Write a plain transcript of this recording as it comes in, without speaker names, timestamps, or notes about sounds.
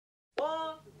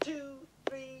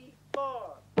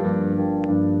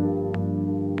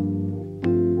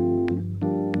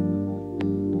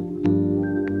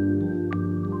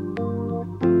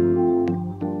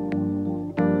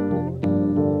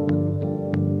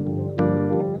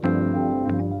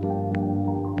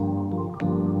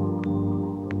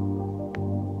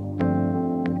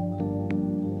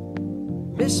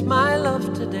Miss my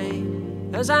love today,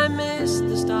 as I miss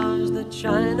the stars that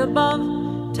shine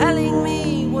above, telling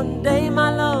me one day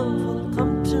my love will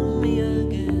come to me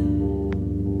again.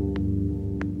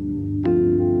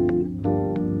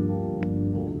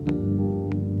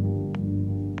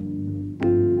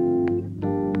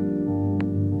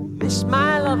 Miss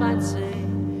my love, I'd say,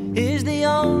 is the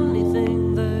only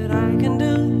thing that I can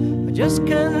do. I just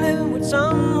can't live with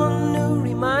someone new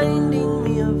reminding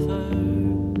me of her.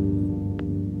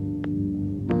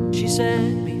 She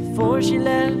said before she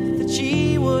left that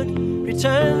she would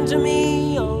return to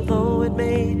me, although it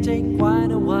may take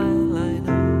quite a while. I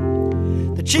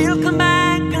know that she'll come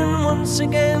back, and once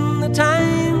again the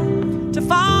time to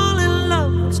fall in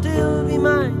love will still be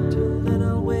mine. Till then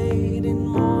I'll wait in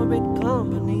morbid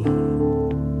company.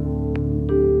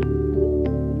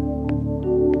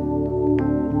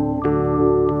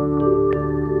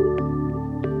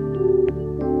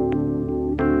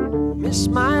 Miss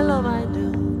my love, I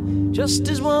do, just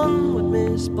as one would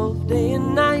miss both day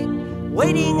and night.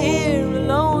 Waiting here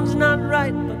alone's not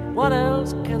right, but what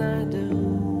else can I do?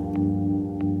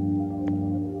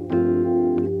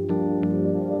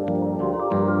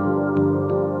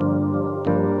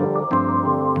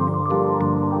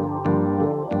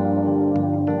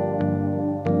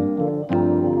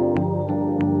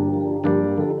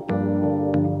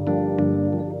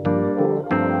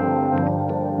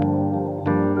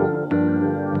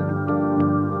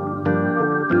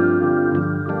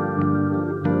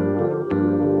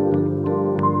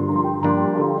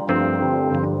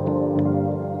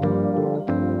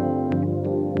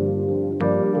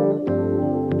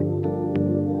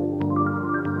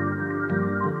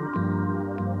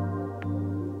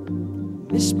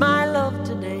 Miss my love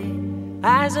today,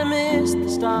 as I miss the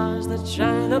stars that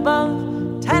shine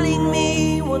above, telling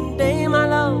me one day my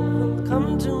love will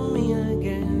come to me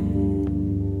again.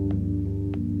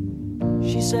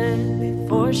 She said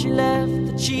before she left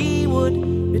that she would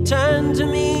return to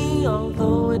me,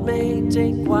 although it may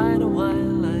take quite a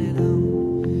while. I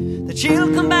know that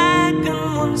she'll come back,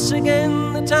 and once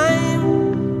again the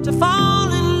time to fall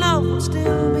in love will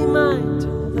still be mine.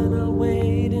 Till then I'll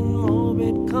wait in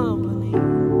morbid company.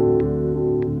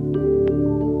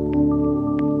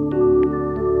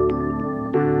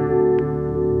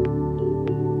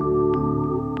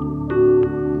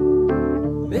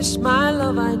 Miss my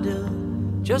love, I do,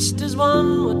 just as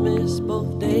one would miss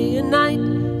both day and night.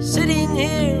 Sitting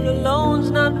here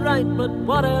alone's not right, but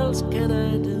what else can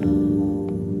I do?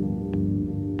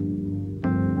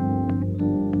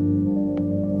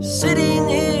 Sitting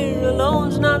here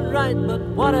alone's not right, but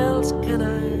what else can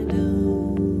I do?